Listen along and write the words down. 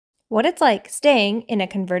what it's like staying in a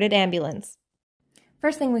converted ambulance.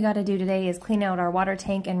 First thing we got to do today is clean out our water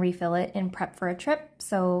tank and refill it in prep for a trip.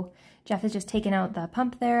 So Jeff is just taking out the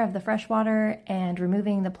pump there of the fresh water and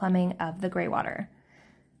removing the plumbing of the gray water.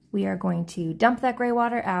 We are going to dump that gray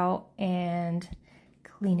water out and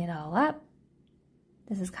clean it all up.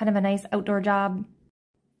 This is kind of a nice outdoor job.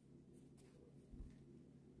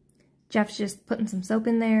 Jeff's just putting some soap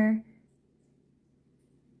in there,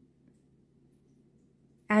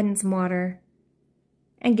 adding some water,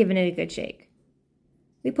 and giving it a good shake.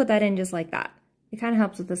 We put that in just like that. It kind of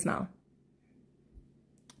helps with the smell.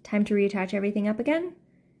 Time to reattach everything up again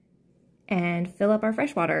and fill up our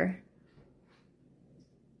fresh water.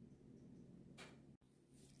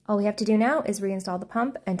 All we have to do now is reinstall the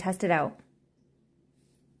pump and test it out.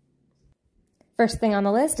 First thing on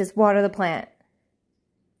the list is water the plant.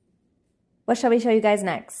 What shall we show you guys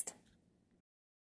next?